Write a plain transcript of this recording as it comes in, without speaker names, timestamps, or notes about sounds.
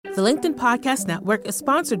The LinkedIn Podcast Network is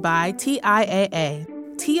sponsored by TIAA.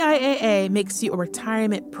 TIAA makes you a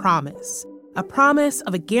retirement promise, a promise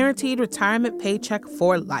of a guaranteed retirement paycheck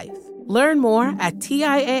for life. Learn more at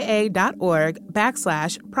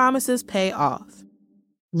TIAA.org/promises pay off.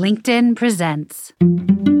 LinkedIn presents.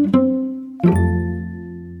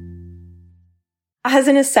 As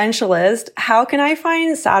an essentialist, how can I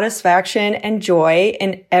find satisfaction and joy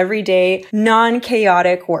in everyday,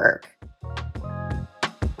 non-chaotic work?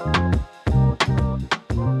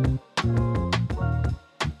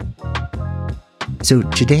 So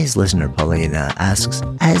today's listener, Paulina, asks,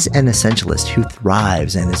 as an essentialist who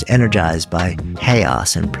thrives and is energized by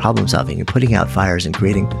chaos and problem solving and putting out fires and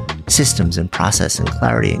creating systems and process and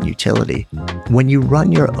clarity and utility, when you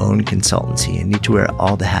run your own consultancy and need to wear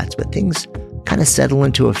all the hats, but things kind of settle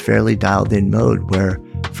into a fairly dialed in mode where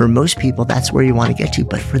for most people, that's where you want to get to.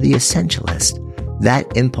 But for the essentialist, that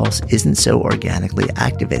impulse isn't so organically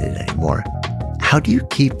activated anymore. How do you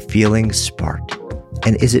keep feeling sparked?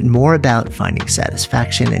 And is it more about finding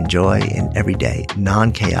satisfaction and joy in everyday,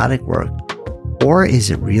 non-chaotic work? Or is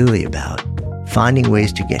it really about finding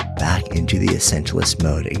ways to get back into the essentialist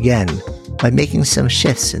mode again by making some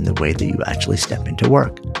shifts in the way that you actually step into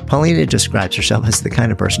work? Paulina describes herself as the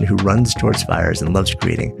kind of person who runs towards fires and loves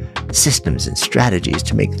creating systems and strategies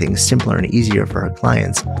to make things simpler and easier for her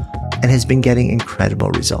clients, and has been getting incredible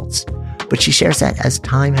results. But she shares that as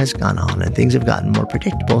time has gone on and things have gotten more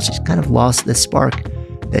predictable, she's kind of lost the spark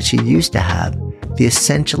that she used to have. The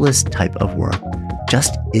essentialist type of work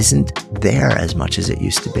just isn't there as much as it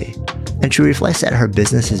used to be. And she reflects that her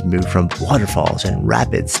business has moved from waterfalls and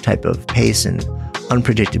rapids type of pace and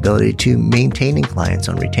unpredictability to maintaining clients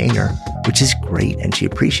on retainer, which is great and she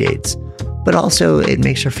appreciates. But also it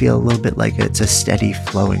makes her feel a little bit like it's a steady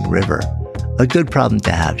flowing river. A good problem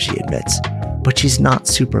to have, she admits. But she's not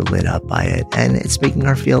super lit up by it, and it's making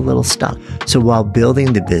her feel a little stuck. So while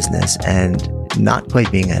building the business and not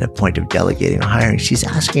quite being at a point of delegating or hiring, she's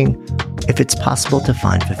asking if it's possible to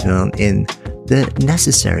find fulfillment in the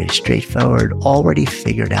necessary, straightforward, already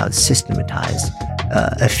figured out, systematized,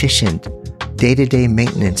 efficient, day-to-day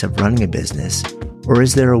maintenance of running a business. Or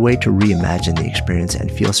is there a way to reimagine the experience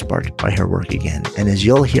and feel sparked by her work again? And as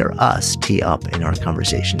you'll hear us tee up in our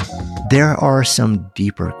conversation, there are some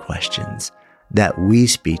deeper questions that we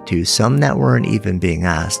speak to, some that weren't even being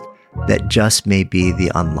asked, that just may be the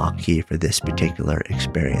unlock key for this particular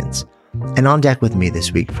experience. And on deck with me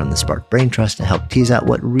this week from the Spark Brain Trust to help tease out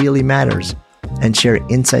what really matters and share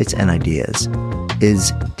insights and ideas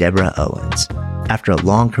is Deborah Owens. After a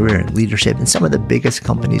long career in leadership in some of the biggest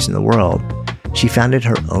companies in the world, she founded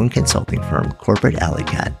her own consulting firm, Corporate Alley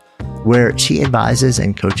Cat, where she advises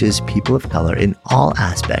and coaches people of color in all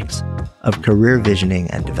aspects of career visioning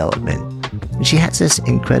and development. And she has this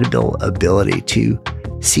incredible ability to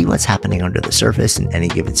see what's happening under the surface in any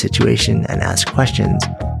given situation and ask questions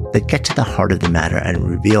that get to the heart of the matter and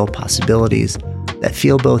reveal possibilities that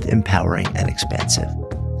feel both empowering and expansive.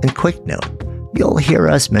 And quick note, you'll hear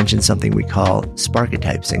us mention something we call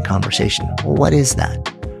sparketypes in conversation. Well, what is that?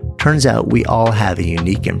 Turns out we all have a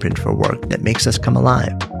unique imprint for work that makes us come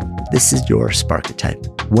alive. This is your sparketype.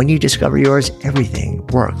 When you discover yours, everything,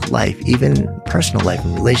 work, life, even personal life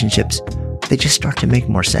and relationships, they just start to make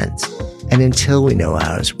more sense. And until we know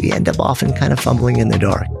ours, we end up often kind of fumbling in the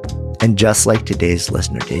dark. And just like today's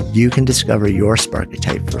listener did, you can discover your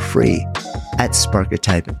sparketype for free at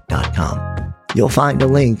sparketype.com. You'll find a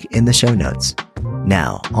link in the show notes.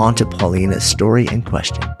 Now, on to Paulina's story and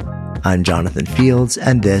question. I'm Jonathan Fields,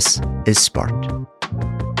 and this is Sparked.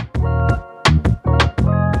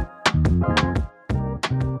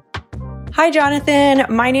 Hi, Jonathan.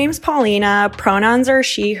 My name's Paulina. Pronouns are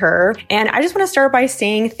she, her. And I just want to start by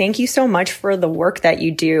saying thank you so much for the work that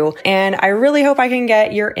you do. And I really hope I can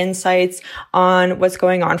get your insights on what's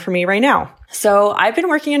going on for me right now. So I've been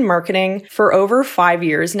working in marketing for over 5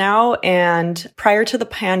 years now. And prior to the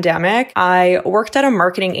pandemic, I worked at a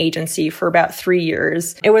marketing agency for about 3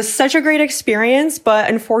 years. It was such a great experience, but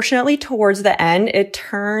unfortunately towards the end, it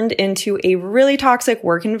turned into a really toxic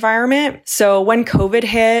work environment. So when COVID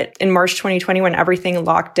hit in March 2020, when everything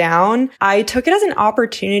locked down, I took it as an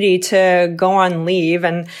opportunity to go on leave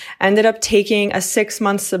and ended up taking a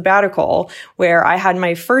 6-month sabbatical where I had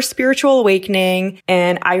my first spiritual awakening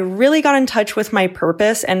and I really got in touch with my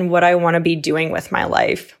purpose and what I want to be doing with my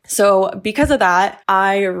life. So because of that,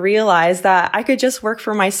 I realized that I could just work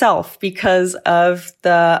for myself because of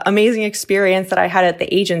the amazing experience that I had at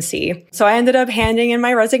the agency. So I ended up handing in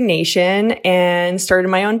my resignation and started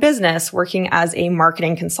my own business working as a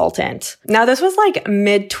marketing consultant. Now, this was like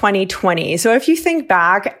mid 2020. So if you think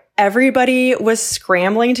back, Everybody was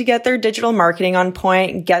scrambling to get their digital marketing on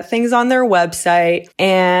point, get things on their website.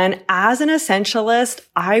 And as an essentialist,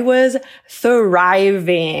 I was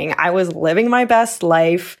thriving. I was living my best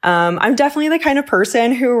life. I'm definitely the kind of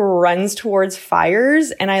person who runs towards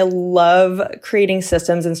fires, and I love creating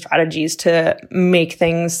systems and strategies to make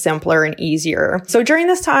things simpler and easier. So during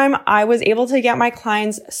this time, I was able to get my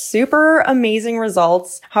clients super amazing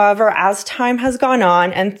results. However, as time has gone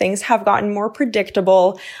on and things have gotten more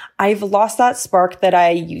predictable, I've lost that spark that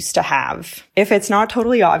I used to have. If it's not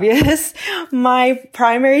totally obvious, my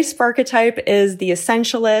primary sparketype is the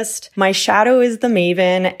essentialist, my shadow is the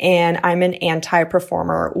maven, and I'm an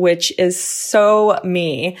anti-performer, which is so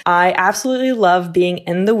me. I absolutely love being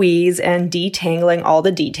in the weeds and detangling all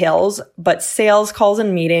the details, but sales calls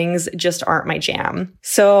and meetings just aren't my jam.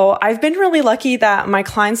 So I've been really lucky that my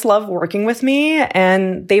clients love working with me,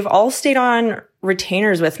 and they've all stayed on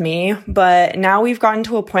retainers with me, but now we've gotten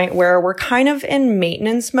to a point where we're kind of in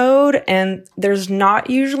maintenance mode and there's not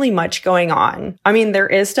usually much going on. I mean, there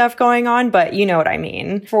is stuff going on, but you know what I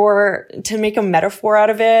mean. To make a metaphor out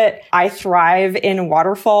of it, I thrive in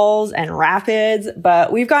waterfalls and rapids,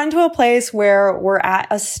 but we've gotten to a place where we're at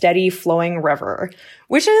a steady flowing river,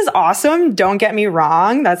 which is awesome. Don't get me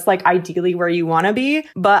wrong. That's like ideally where you want to be,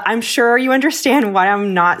 but I'm sure you understand why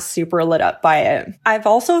I'm not super lit up by it. I've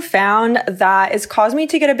also found that it's caused me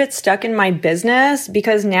to get a bit stuck in my business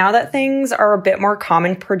because now that things are a bit more calm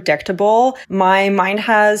and predictable, my mind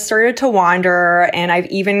has started to wander, and I've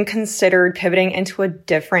even considered pivoting into a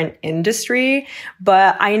different industry,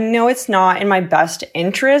 but I know it's not in my best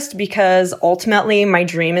interest because ultimately my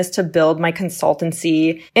dream is to build my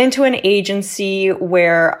consultancy into an agency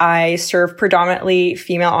where I serve predominantly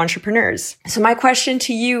female entrepreneurs. So my question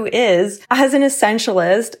to you is, as an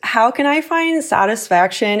essentialist, how can I find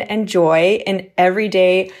satisfaction and joy in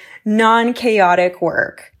everyday, non-chaotic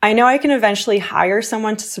work? I know I can eventually hire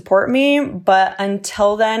someone to support me, but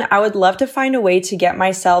until then, I would love to find a way to get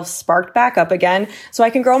myself sparked back up again so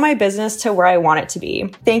I can grow my business to where I want it to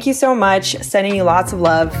be. Thank you so much. Sending you lots of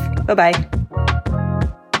love. Bye-bye.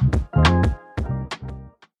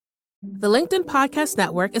 The LinkedIn Podcast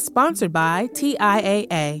Network is sponsored by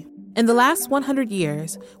TIAA. In the last 100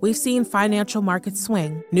 years, we've seen financial markets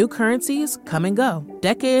swing, new currencies come and go,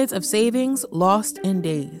 decades of savings lost in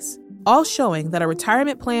days, all showing that a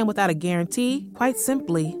retirement plan without a guarantee, quite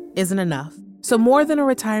simply, isn't enough. So more than a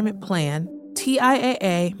retirement plan,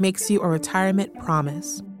 TIAA makes you a retirement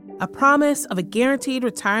promise. A promise of a guaranteed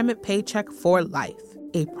retirement paycheck for life.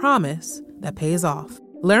 A promise that pays off.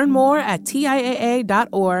 Learn more at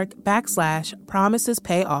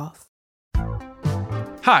TIAA.org/promisespayoff.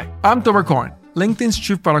 Hi, I'm Tomer Cohen, LinkedIn's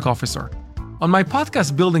Chief Product Officer. On my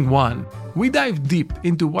podcast, Building One, we dive deep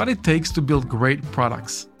into what it takes to build great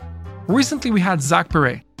products. Recently, we had Zach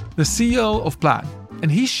Perret, the CEO of Plaid,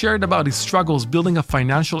 and he shared about his struggles building a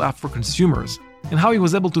financial app for consumers and how he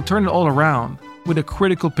was able to turn it all around with a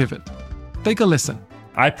critical pivot. Take a listen.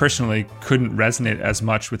 I personally couldn't resonate as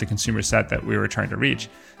much with the consumer set that we were trying to reach.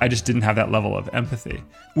 I just didn't have that level of empathy.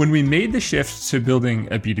 When we made the shift to building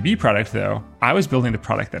a B2B product, though, I was building the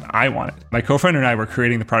product that I wanted. My co-founder and I were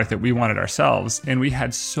creating the product that we wanted ourselves, and we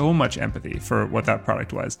had so much empathy for what that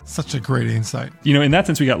product was. Such a great insight. You know, in that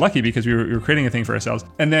sense, we got lucky because we were creating a thing for ourselves.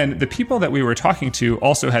 And then the people that we were talking to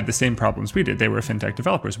also had the same problems we did. They were fintech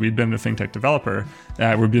developers. We'd been a fintech developer.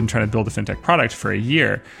 We've been trying to build a fintech product for a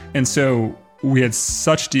year. And so we had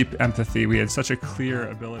such deep empathy. We had such a clear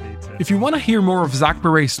ability to... If you want to hear more of Zach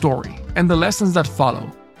Perret's story and the lessons that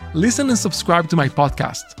follow, listen and subscribe to my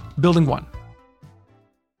podcast, Building One.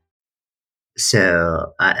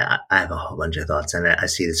 So I have a whole bunch of thoughts on it. I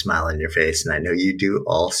see the smile on your face, and I know you do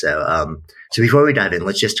also. So before we dive in,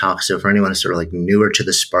 let's just talk. So for anyone who's sort of like newer to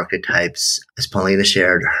the Sparketypes, as Paulina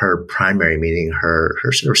shared, her primary meaning, her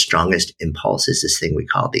sort of strongest impulse is this thing we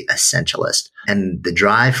call the essentialist. And the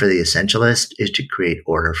drive for the essentialist is to create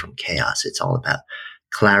order from chaos. It's all about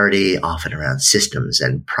clarity, often around systems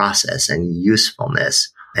and process and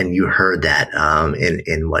usefulness. And you heard that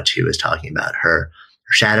in what she was talking about. Her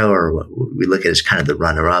shadow, or what we look at as kind of the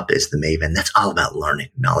runner-up, is the maven. That's all about learning,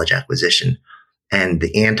 knowledge acquisition. And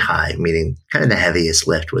the anti, meaning kind of the heaviest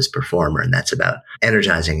lift, was performer. And that's about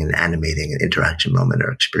energizing and animating an interaction moment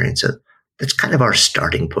or experience. So that's kind of our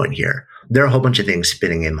starting point here. There are a whole bunch of things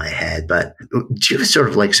spinning in my head, but do you have sort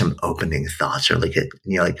of like some opening thoughts or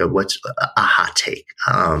what's a hot take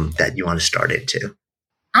that you want to start into?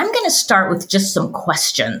 I'm going to start with just some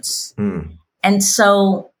questions. And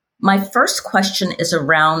so my first question is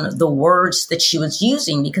around the words that she was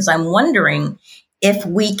using, because I'm wondering if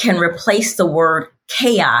we can replace the word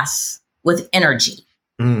chaos with energy.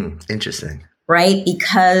 Interesting. right?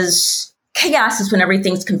 Because chaos is when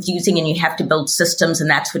everything's confusing and you have to build systems, and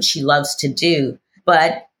that's what she loves to do.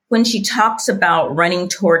 But when she talks about running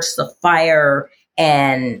towards the fire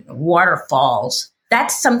and waterfalls,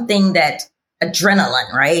 that's something that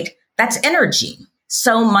adrenaline, right? That's energy.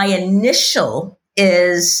 So my initial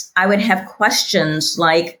is I would have questions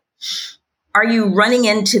like, are you running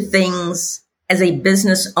into things as a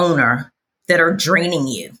business owner that are draining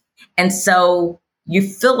you? And so you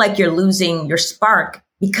feel like you're losing your spark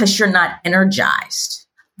because you're not energized.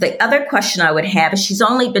 The other question I would have is she's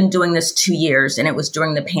only been doing this 2 years, and it was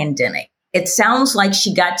during the pandemic. It sounds like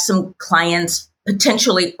she got some clients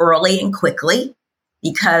potentially early and quickly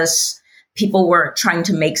because people were trying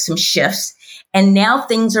to make some shifts, and now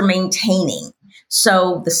things are maintaining.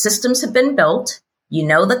 So the systems have been built. You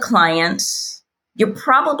know the clients. You're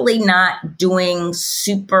probably not doing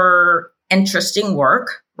super interesting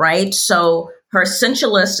work, right? So her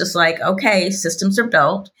essentialist is like, okay, systems are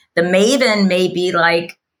built. The maven may be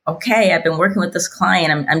like, okay, I've been working with this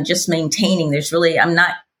client. I'm just maintaining. I'm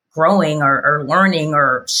not growing or learning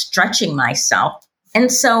or stretching myself.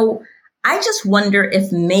 And so I just wonder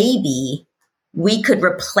if maybe we could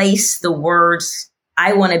replace the words,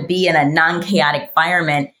 I want to be in a non-chaotic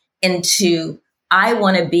environment, into I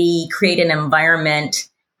want to create an environment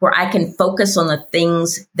where I can focus on the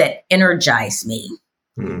things that energize me.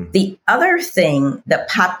 Mm. The other thing that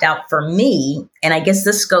popped out for me, and I guess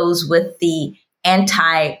this goes with the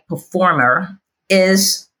anti-performer,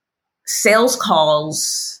 is sales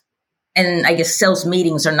calls and I guess sales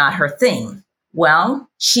meetings are not her thing. Well,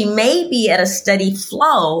 she may be at a steady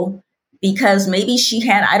flow because maybe she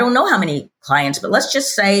had, I don't know how many clients, but let's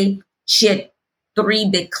just say she had 3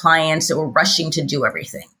 big clients that were rushing to do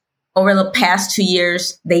everything. Over the past 2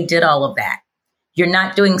 years, they did all of that. You're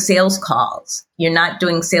not doing sales calls. You're not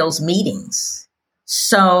doing sales meetings.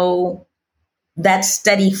 So that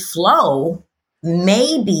steady flow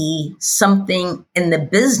may be something in the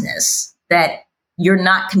business that you're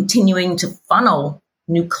not continuing to funnel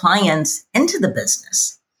new clients into the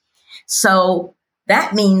business. So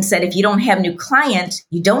that means that if you don't have new clients,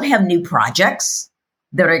 you don't have new projects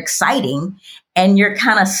that are exciting, and you're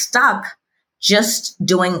kind of stuck just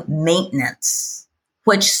doing maintenance,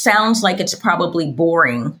 which sounds like it's probably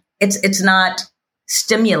boring. It's not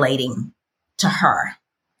stimulating to her.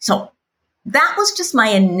 So that was just my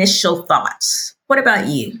initial thoughts. What about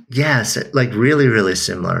you? Yes, like really, really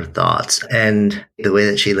similar thoughts. And the way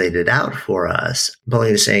that she laid it out for us,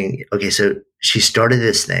 Paulina is saying, okay, so she started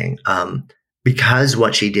this thing because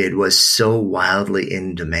what she did was so wildly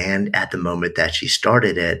in demand at the moment that she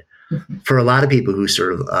started it. Mm-hmm. For a lot of people who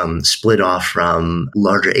sort of split off from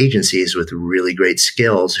larger agencies with really great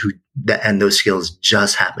skills, and those skills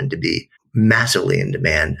just happened to be massively in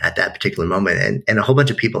demand at that particular moment. And a whole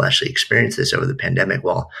bunch of people actually experienced this over the pandemic.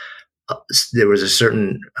 Well, there was a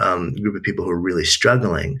certain group of people who were really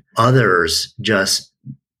struggling. Others, just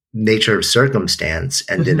nature of circumstance,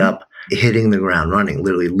 ended mm-hmm. up hitting the ground running,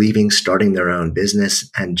 literally starting their own business.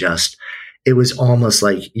 And it was almost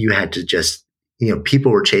like you had to just,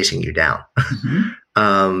 people were chasing you down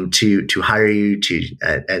mm-hmm. to hire you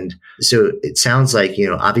and so it sounds like,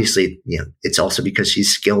 obviously, it's also because she's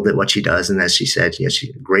skilled at what she does. And as she said, she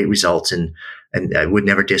had great results and I would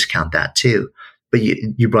never discount that too. But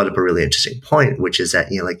you brought up a really interesting point, which is that,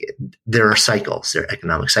 there are cycles, there are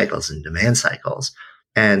economic cycles and demand cycles.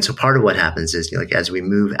 And so part of what happens is, as we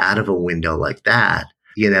move out of a window like that,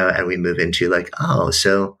 and we move into I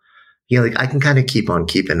can kind of keep on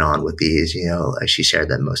keeping on with these, she shared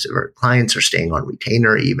that most of her clients are staying on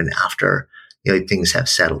retainer even after, things have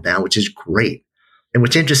settled down, which is great. And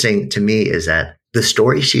what's interesting to me is that the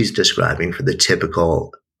story she's describing for the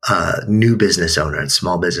typical new business owner and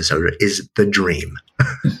small business owner is the dream.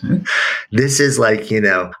 Mm-hmm. This is like,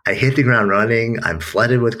 I hit the ground running. I'm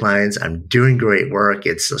flooded with clients. I'm doing great work.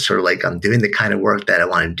 It's sort of like I'm doing the kind of work that I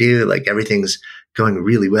want to do. Like everything's going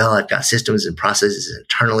really well. I've got systems and processes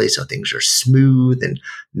internally, so things are smooth and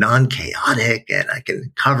non-chaotic, and I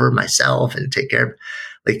can cover myself and take care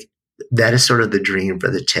of. That is sort of the dream for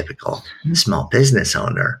the typical mm-hmm. small business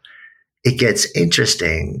owner. It gets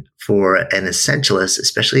interesting for an essentialist,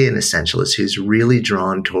 especially an essentialist who's really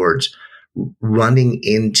drawn towards running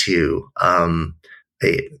into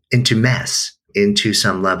mess, into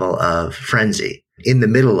some level of frenzy in the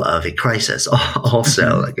middle of a crisis, also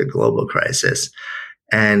mm-hmm. like a global crisis.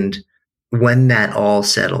 And when that all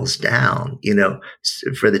settles down,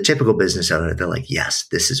 for the typical business owner, they're like, yes,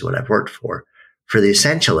 this is what I've worked for. For the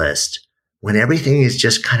essentialist, when everything is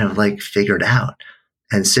just kind of like figured out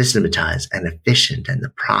and systematized and efficient and the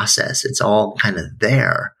process, it's all kind of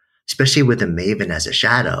there, especially with a maven as a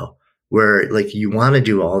shadow. where like you want to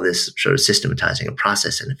do all this sort of systematizing of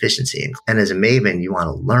process and efficiency. And as a Maven, you want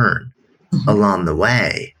to learn along the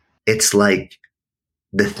way. It's like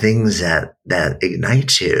the things that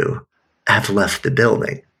ignite you have left the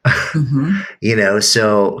building. You know,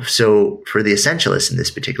 so for the essentialist in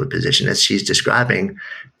this particular position, as she's describing,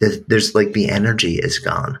 there's like the energy is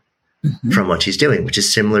gone from what she's doing, which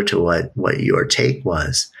is similar to what your take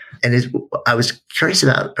was. And I was curious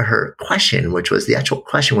about her question, which was the actual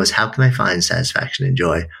question was, how can I find satisfaction and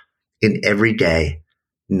joy in everyday,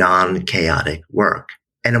 non-chaotic work?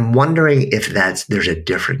 And I'm wondering if there's a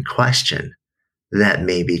different question that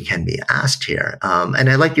maybe can be asked here. And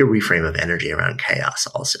I like your reframe of energy around chaos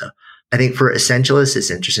also. I think for essentialists,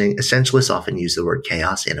 it's interesting. Essentialists often use the word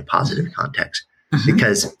chaos in a positive context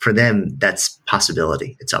because for them, that's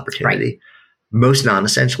possibility. It's opportunity. Right. Most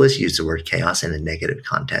non-essentialists use the word chaos in a negative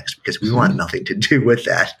context because we want nothing to do with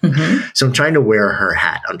that. So I'm trying to wear her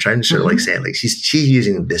hat. I'm trying to sort of like say, like, she's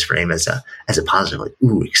using this frame as a positive, like,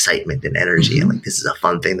 ooh, excitement and energy. And like, this is a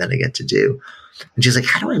fun thing that I get to do. And she's like,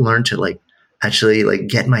 how do I learn to like, actually like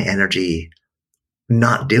get my energy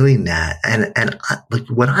not doing that? And like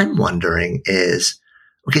what I'm wondering is,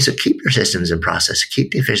 okay, so keep your systems and process,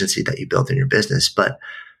 keep the efficiency that you built in your business. But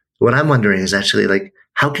what I'm wondering is actually like,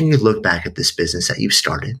 how can you look back at this business that you've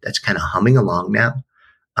started that's kind of humming along now,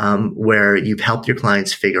 where you've helped your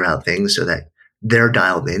clients figure out things so that they're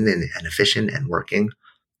dialed in and efficient and working?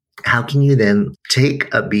 How can you then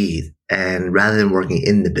take a beat and rather than working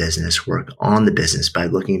in the business, work on the business by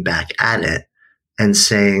looking back at it and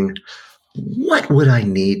saying, what would I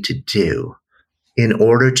need to do in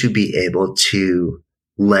order to be able to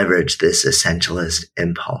leverage this essentialist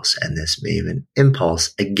impulse and this Maven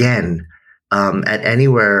impulse again, at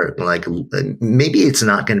anywhere, like maybe it's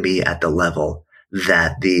not going to be at the level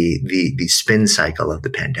that the spin cycle of the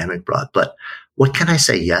pandemic brought, but what can I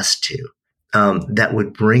say yes to that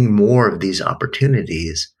would bring more of these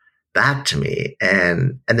opportunities back to me?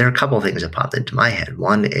 And there are a couple of things that popped into my head.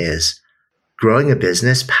 One is growing a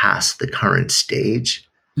business past the current stage,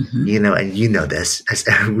 you know, and you know this,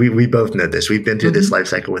 we both know this. We've been through this life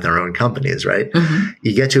cycle with our own companies, right?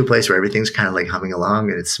 You get to a place where everything's kind of like humming along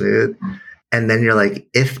and it's smooth. And then you're like,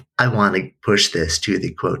 if I want to push this to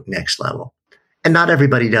the quote next level, and not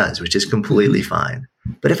everybody does, which is completely fine.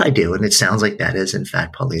 But if I do, and it sounds like that is in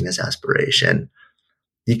fact Paulina's aspiration,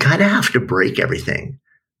 you kind of have to break everything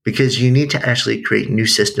because you need to actually create new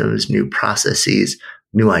systems, new processes,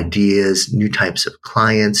 new ideas, new types of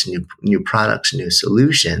clients, new products, new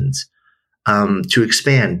solutions, to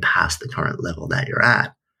expand past the current level that you're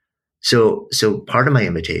at. So part of my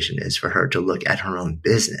invitation is for her to look at her own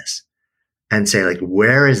business and say, like,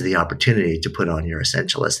 where is the opportunity to put on your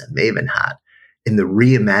essentialist and Maven hat in the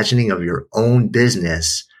reimagining of your own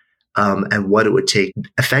business, and what it would take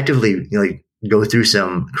effectively, you know, like, go through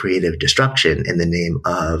some creative destruction in the name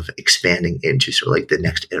of expanding into sort of like the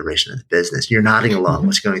next iteration of the business. You're nodding along.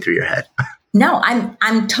 What's going through your head? No,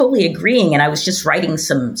 I'm totally agreeing. And I was just writing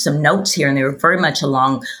some notes here, and they were very much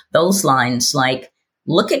along those lines. Like,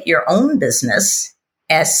 look at your own business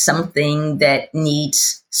as something that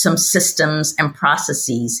needs some systems and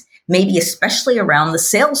processes, maybe especially around the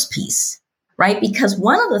sales piece, right? Because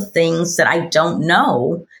one of the things that I don't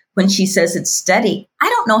know when she says it's steady, I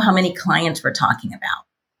don't know how many clients we're talking about.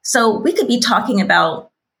 So we could be talking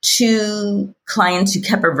about 2 clients who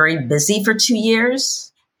kept her very busy for 2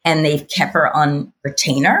 years and they've kept her on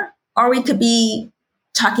retainer, or we could be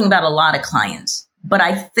talking about a lot of clients. But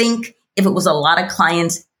I think if it was a lot of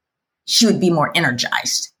clients, she would be more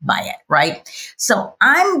energized by it, right? So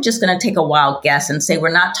I'm just going to take a wild guess and say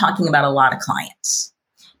we're not talking about a lot of clients.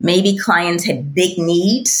 Maybe clients had big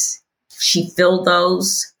needs. She filled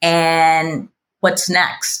those. And what's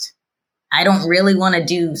next? I don't really want to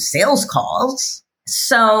do sales calls.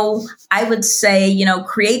 So I would say, you know,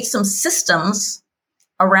 create some systems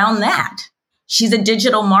around that. She's a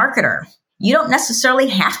digital marketer. You don't necessarily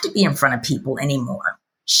have to be in front of people anymore.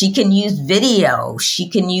 She can use video. She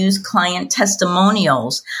can use client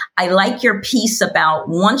testimonials. I like your piece about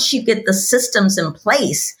once you get the systems in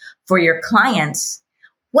place for your clients,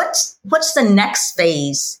 what's the next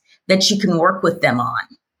phase that you can work with them on,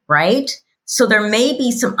 right? So there may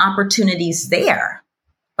be some opportunities there.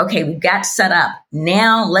 Okay, we've got set up.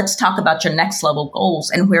 Now let's talk about your next level goals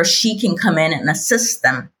and where she can come in and assist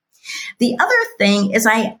them. The other thing is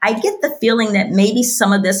I get the feeling that maybe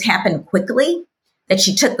some of this happened quickly, that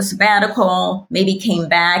she took the sabbatical, maybe came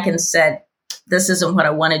back and said, this isn't what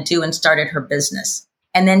I want to do, and started her business.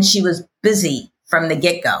 And then she was busy from the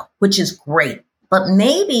get-go, which is great. But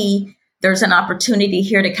maybe there's an opportunity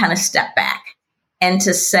here to kind of step back and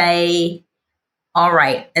to say, all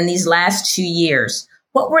right, in these last 2 years,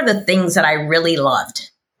 what were the things that I really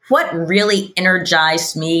loved? What really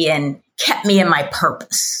energized me and kept me in my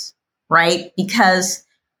purpose, right? Because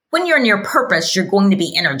when you're in your purpose, you're going to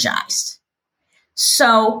be energized.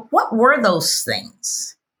 So what were those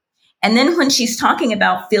things? And then when she's talking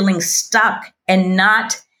about feeling stuck and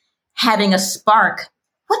not having a spark,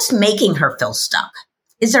 what's making her feel stuck?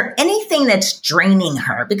 Is there anything that's draining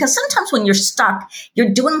her? Because sometimes when you're stuck,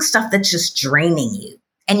 you're doing stuff that's just draining you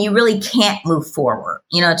and you really can't move forward.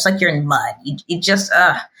 You know, it's like you're in mud. You just,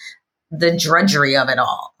 the drudgery of it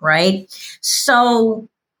all, right? So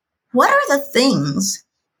what are the things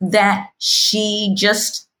that she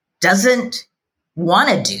just doesn't want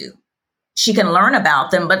to do? She can learn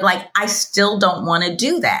about them, but like, I still don't want to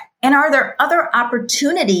do that. And are there other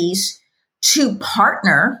opportunities to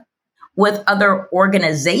partner with other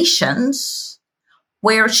organizations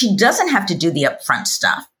where she doesn't have to do the upfront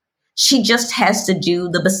stuff? She just has to do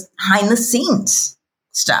the behind the scenes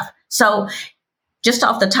stuff. So just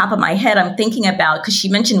off the top of my head, I'm thinking about, because she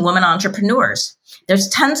mentioned women entrepreneurs. There's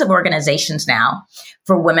tons of organizations now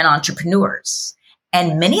for women entrepreneurs,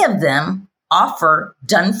 and many of them offer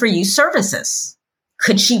done-for-you services.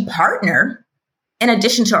 Could she partner in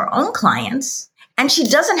addition to her own clients? And she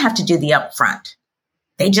doesn't have to do the upfront.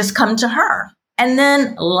 They just come to her. And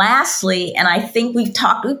then lastly, and I think we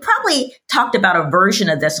probably talked about a version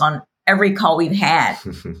of this on every call we've had.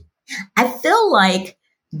 I feel like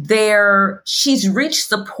she's reached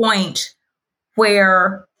the point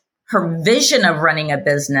where her vision of running a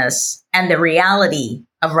business and the reality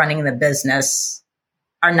of running the business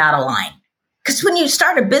are not aligned. Because when you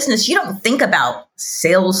start a business, you don't think about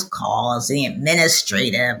sales calls, the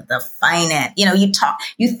administrative, the finance. You know,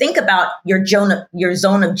 you think about your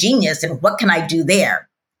zone of genius and what can I do there?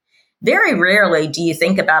 Very rarely do you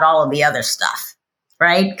think about all of the other stuff,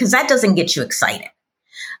 right? Because that doesn't get you excited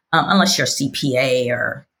unless you're a CPA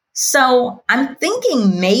or. So I'm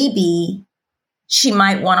thinking maybe she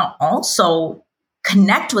might want to also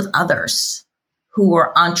connect with others who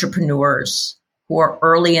are entrepreneurs, who are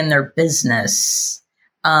early in their business,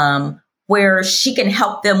 where she can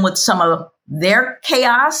help them with some of their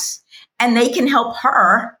chaos and they can help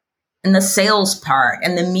her in the sales part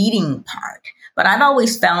and the meeting part. But I've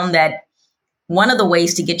always found that one of the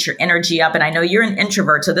ways to get your energy up, and I know you're an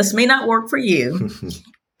introvert, so this may not work for you,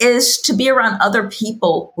 is to be around other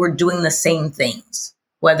people who are doing the same things,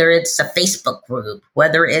 whether it's a Facebook group,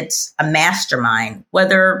 whether it's a mastermind,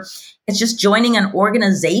 whether it's just joining an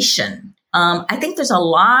organization. I think there's a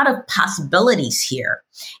lot of possibilities here.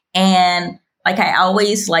 And like I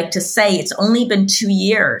always like to say, it's only been 2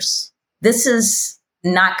 years. This is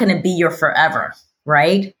not going to be your forever,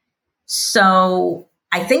 right? So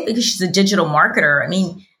I think because she's a digital marketer, I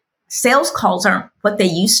mean, sales calls aren't what they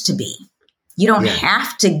used to be. You don't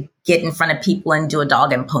have to get in front of people and do a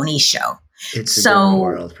dog and pony show. It's a different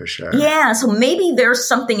world for sure. Yeah. So maybe there's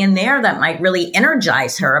something in there that might really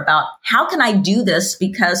energize her about how can I do this?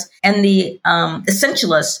 Because, and the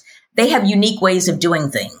essentialists, they have unique ways of doing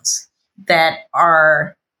things that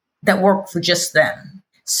work for just them.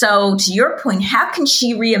 So to your point, how can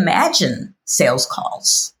she reimagine sales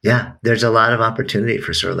calls? Yeah, there's a lot of opportunity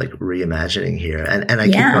for sort of like reimagining here. And I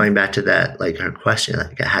keep going back to that, like her question,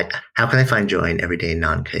 like how can I find joy in everyday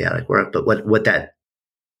non-chaotic work? But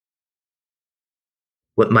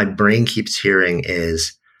what my brain keeps hearing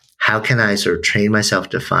is, how can I sort of train myself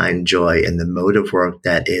to find joy in the mode of work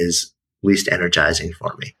that is least energizing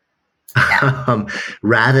for me?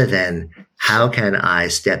 Rather than how can I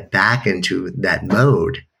step back into that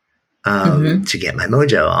mode to get my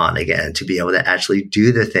mojo on again, to be able to actually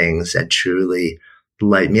do the things that truly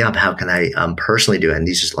light me up? How can I personally do it? And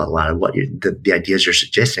these are a lot of what the ideas you're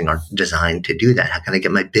suggesting are designed to do that. How can I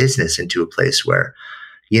get my business into a place where,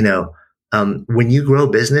 when you grow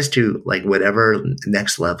business to like whatever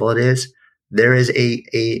next level it is, there is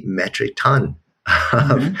a metric ton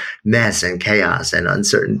of mess and chaos and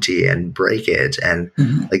uncertainty and breakage. And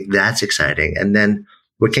like, that's exciting. And then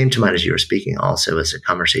what came to mind as you were speaking also is a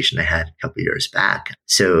conversation I had a couple of years back.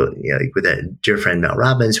 So, like with a dear friend, Mel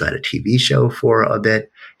Robbins, who had a TV show for a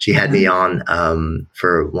bit, she had me on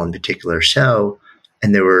for one particular show.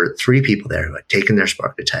 And there were 3 people there who had taken their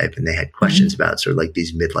Sparketype and they had questions about sort of like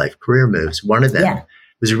these midlife career moves. One of them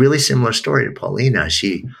was a really similar story to Paulina.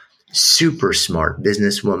 She super smart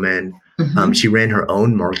businesswoman. She ran her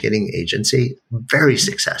own marketing agency, very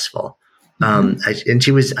successful. And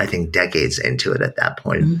she was, I think, decades into it at that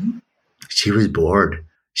point. She was bored.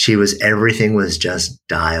 Everything was just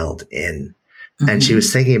dialed in. And she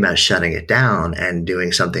was thinking about shutting it down and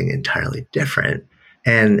doing something entirely different.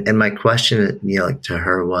 And my question, like to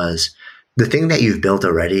her was, the thing that you've built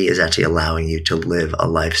already is actually allowing you to live a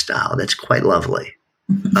lifestyle that's quite lovely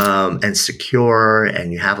and secure.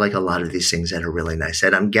 And you have like a lot of these things that are really nice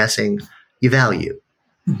that I'm guessing you value,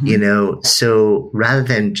 so rather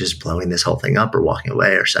than just blowing this whole thing up or walking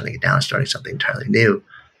away or shutting it down and starting something entirely new,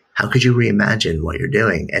 how could you reimagine what you're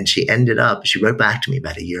doing? And she wrote back to me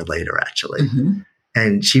about a year later, actually.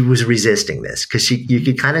 And she was resisting this because you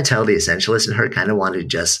could kind of tell the essentialist in her kind of wanted to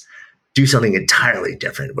just do something entirely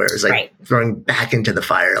different, where it was like throwing back into the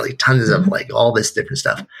fire, like tons of like all this different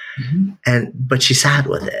stuff. But she sat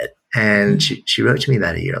with it, and she wrote to me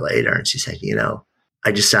about a year later, and she said,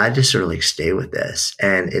 I decided to sort of like stay with this.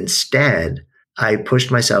 And instead I pushed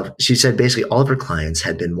myself. She said basically all of her clients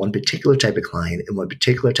had been one particular type of client in one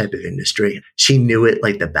particular type of industry. She knew it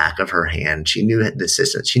like the back of her hand. She knew the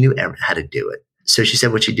systems. She knew how to do it. So she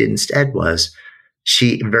said what she did instead was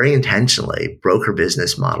she very intentionally broke her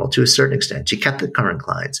business model to a certain extent. She kept the current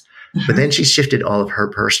clients, but then she shifted all of her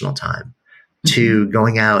personal time to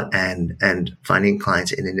going out and finding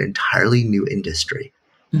clients in an entirely new industry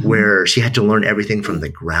where she had to learn everything from the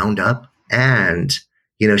ground up. And,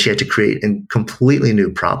 she had to create completely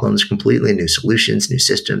new problems, completely new solutions, new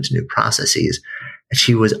systems, new processes. And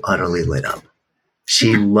she was utterly lit up.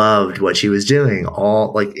 She loved what she was doing.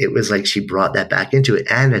 It was like she brought that back into it.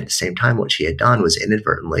 And at the same time, what she had done was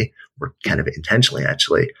inadvertently, or kind of intentionally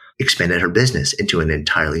actually, expanded her business into an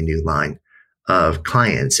entirely new line of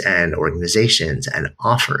clients and organizations and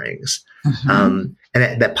offerings. And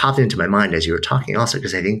that popped into my mind as you were talking also,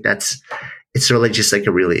 because I think it's sort of like just like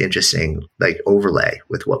a really interesting like overlay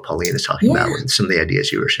with what Pauline is talking about with some of the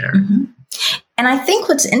ideas you were sharing. And I think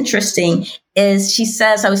what's interesting is she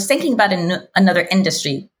says, I was thinking about another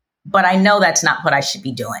industry, but I know that's not what I should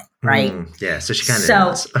be doing. Right. So she kind of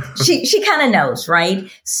knows. she kind of knows.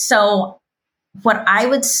 Right. So what I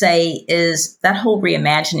would say is that whole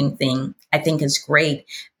reimagining thing, I think is great,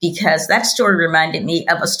 because that story reminded me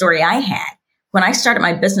of a story I had. When I started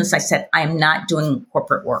my business, I said, I'm not doing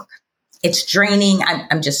corporate work. It's draining.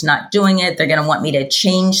 I'm just not doing it. They're going to want me to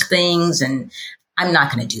change things, and I'm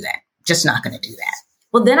not going to do that. Just not going to do that.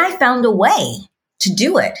 Well, then I found a way to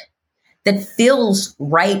do it that feels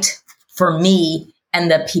right for me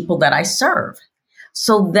and the people that I serve.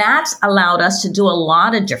 So that's allowed us to do a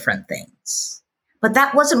lot of different things. But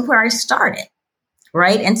that wasn't where I started,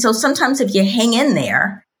 right? And so sometimes if you hang in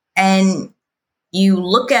there and you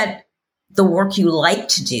look at the work you like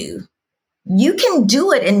to do, you can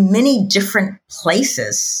do it in many different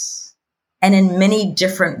places and in many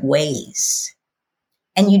different ways.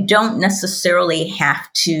 And you don't necessarily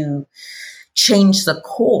have to change the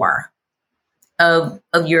core of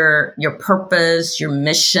your purpose, your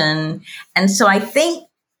mission. And so I think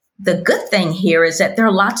the good thing here is that there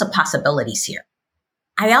are lots of possibilities here.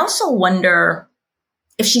 I also wonder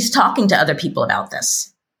if she's talking to other people about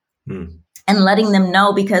this and letting them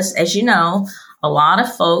know, because as you know, a lot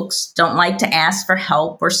of folks don't like to ask for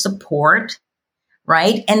help or support,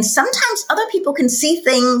 right? And sometimes other people can see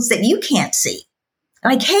things that you can't see.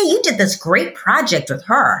 Like, hey, you did this great project with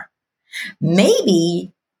her.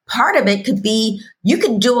 Maybe part of it could be you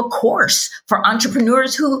could do a course for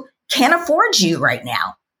entrepreneurs who can't afford you right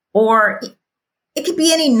now. Or it could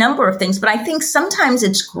be any number of things. But I think sometimes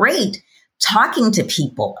it's great talking to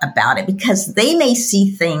people about it because they may see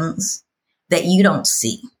things that you don't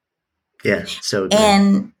see. Yeah. So,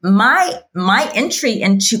 and my entry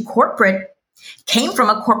into corporate came from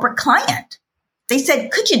a corporate client. They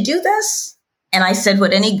said, could you do this? And I said,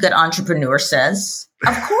 what any good entrepreneur says,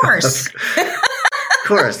 of course. Of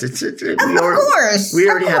course. We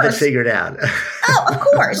already have it figured out. Of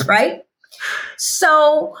course. Right.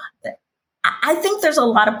 So I think there's a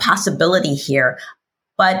lot of possibility here,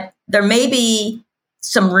 but there may be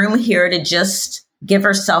some room here to just give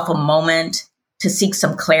herself a moment to seek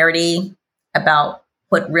some clarity about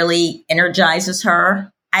what really energizes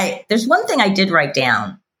her. There's one thing I did write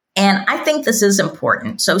down, and I think this is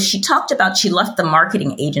important. So she talked about she left the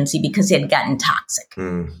marketing agency because it had gotten toxic.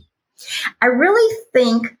 I really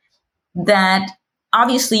think that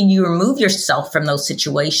obviously you remove yourself from those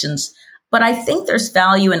situations, but I think there's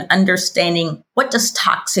value in understanding what does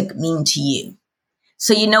toxic mean to you.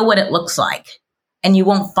 So you know what it looks like, and you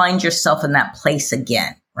won't find yourself in that place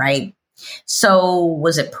again, right? So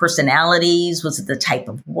was it personalities? Was it the type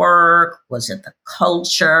of work? Was it the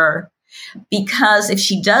culture? Because if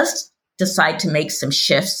she does decide to make some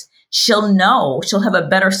shifts, she'll have a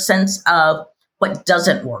better sense of what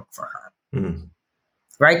doesn't work for her.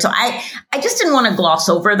 Right? So I just didn't want to gloss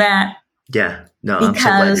over that. Yeah. No, I'm so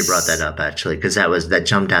glad you brought that up, actually, because that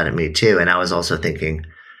jumped out at me too. And I was also thinking,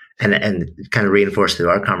 and kind of reinforced through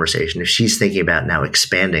our conversation, if she's thinking about now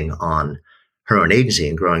expanding on her own agency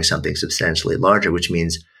and growing something substantially larger, which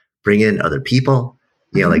means bringing in other people,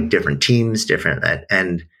 like different teams, different,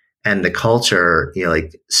 and the culture,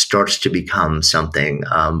 like starts to become something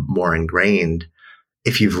more ingrained.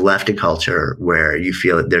 If you've left a culture where you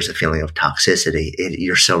feel that there's a feeling of toxicity,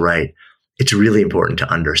 you're so right. It's really important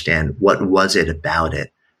to understand what was it about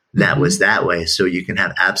it that was that way, so you can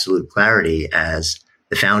have absolute clarity as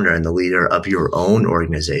the founder and the leader of your own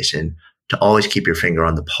organization to always keep your finger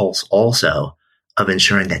on the pulse also of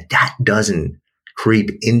ensuring that that doesn't creep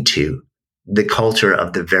into the culture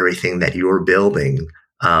of the very thing that you're building,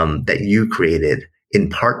 that you created in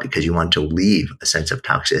part because you want to leave a sense of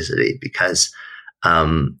toxicity, because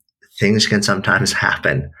things can sometimes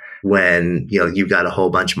happen when, you've got a whole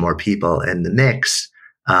bunch more people in the mix,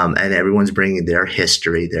 and everyone's bringing their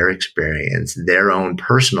history, their experience, their own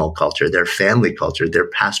personal culture, their family culture, their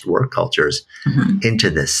past work cultures into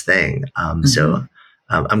this thing. So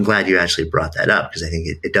I'm glad you actually brought that up, because I think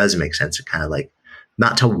it does make sense to kind of like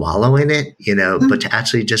not to wallow in it, but to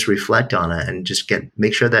actually just reflect on it and just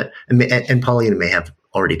make sure that, and Paulina may have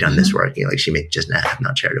already done this work, like she may just have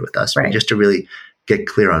not shared it with us, right. But just to really get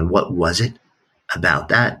clear on what was it about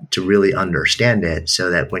that, to really understand it, so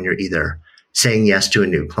that when you're either saying yes to a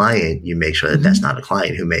new client, you make sure that that's not a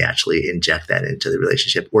client who may actually inject that into the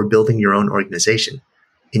relationship, or building your own organization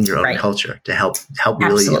in your own culture to help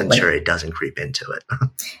really ensure it doesn't creep into it.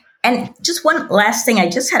 And just one last thing, I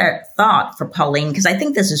just had a thought for Pauline, because I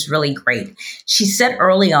think this is really great. She said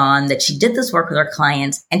early on that she did this work with her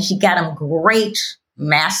clients and she got them great,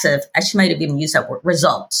 massive, she might have even used that word,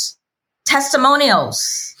 results,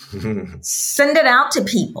 testimonials. Send it out to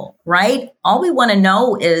people, right? All we want to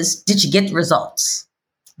know is, did you get the results,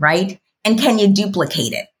 right? And can you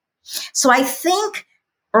duplicate it? So I think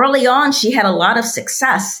early on, she had a lot of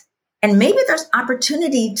success, and maybe there's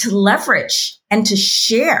opportunity to leverage and to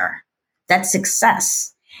share that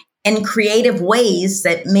success in creative ways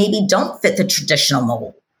that maybe don't fit the traditional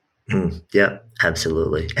mold. Yeah,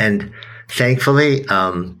 absolutely. And thankfully,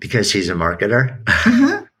 because she's a marketer,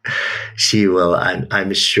 she will,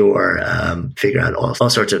 I'm sure, figure out all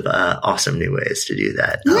sorts of awesome new ways to do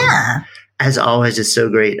that. Yeah. As always, it's so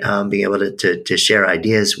great being able to share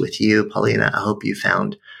ideas with you, Paulina. I hope you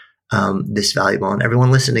found this valuable, and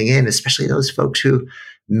everyone listening in, especially those folks who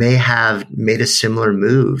may have made a similar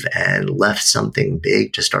move and left something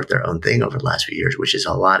big to start their own thing over the last few years, which is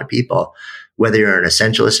a lot of people. Whether you're an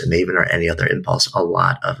essentialist, and Maven, or any other impulse, a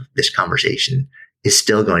lot of this conversation is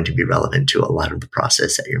still going to be relevant to a lot of the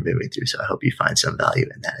process that you're moving through. So I hope you find some value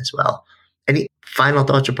in that as well. Any final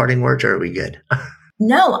thoughts or parting words, or are we good?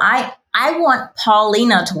 No, I want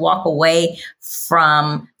Paulina to walk away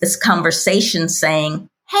from this conversation saying,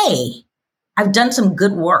 hey, I've done some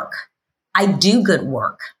good work. I do good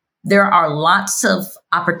work. There are lots of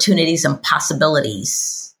opportunities and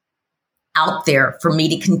possibilities out there for me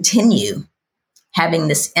to continue having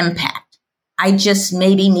this impact. I just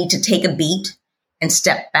maybe need to take a beat and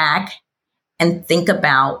step back and think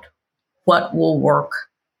about what will work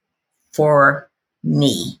for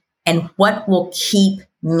me and what will keep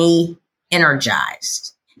me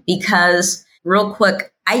energized. Because real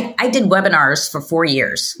quick, I did webinars for 4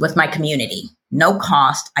 years with my community, no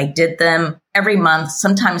cost. I did them every month,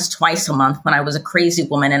 sometimes twice a month, when I was a crazy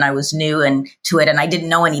woman and I was new to it and I didn't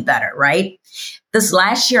know any better, right? This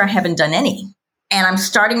last year, I haven't done any. And I'm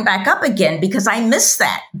starting back up again because I missed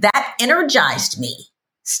that. That energized me,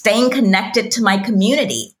 staying connected to my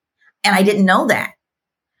community. And I didn't know that.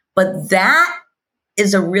 But that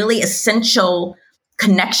is a really essential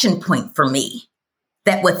connection point for me,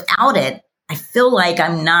 that without it, I feel like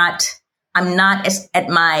I'm not at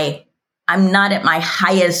my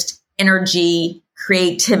highest energy,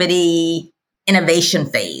 creativity, innovation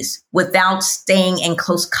phase without staying in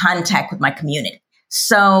close contact with my community.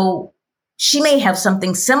 So she may have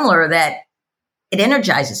something similar that it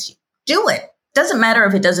energizes you. Do it. Doesn't matter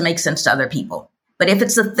if it doesn't make sense to other people. But if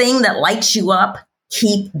it's the thing that lights you up,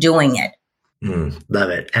 keep doing it. Love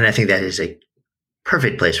it. And I think that is a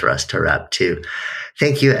perfect place for us to wrap too.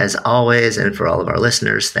 Thank you as always. And for all of our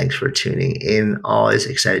listeners, thanks for tuning in. Always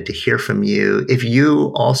excited to hear from you. If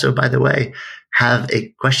you also, by the way, have a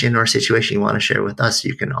question or situation you want to share with us,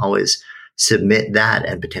 you can always submit that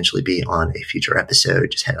and potentially be on a future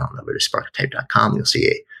episode. Just head on over to sparktype.com. You'll see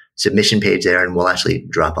a submission page there, and we'll actually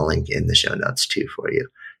drop a link in the show notes too for you.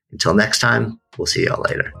 Until next time, we'll see you all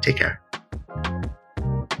later. Take care.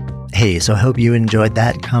 Hey, so I hope you enjoyed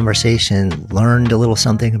that conversation, learned a little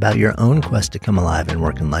something about your own quest to come alive in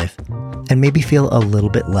work and life, and maybe feel a little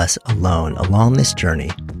bit less alone along this journey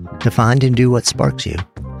to find and do what sparks you.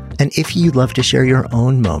 And if you'd love to share your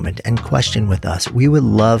own moment and question with us, we would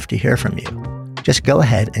love to hear from you. Just go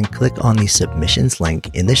ahead and click on the submissions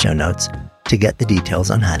link in the show notes to get the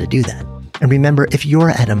details on how to do that. And remember, if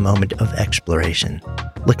you're at a moment of exploration,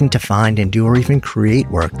 looking to find and do or even create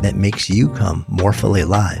work that makes you come more fully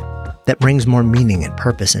alive, that brings more meaning and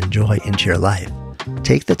purpose and joy into your life,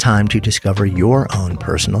 take the time to discover your own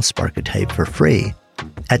personal Sparketype for free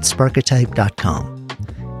at sparketype.com.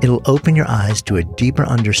 It'll open your eyes to a deeper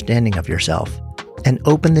understanding of yourself and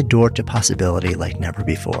open the door to possibility like never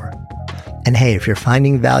before. And hey, if you're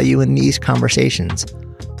finding value in these conversations,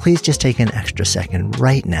 please just take an extra second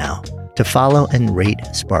right now to follow and rate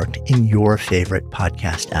Sparked in your favorite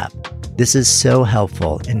podcast app. This is so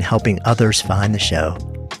helpful in helping others find the show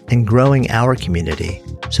and growing our community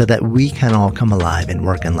so that we can all come alive in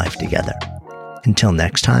work and life together. Until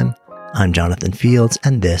next time, I'm Jonathan Fields,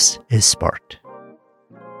 and this is Sparked.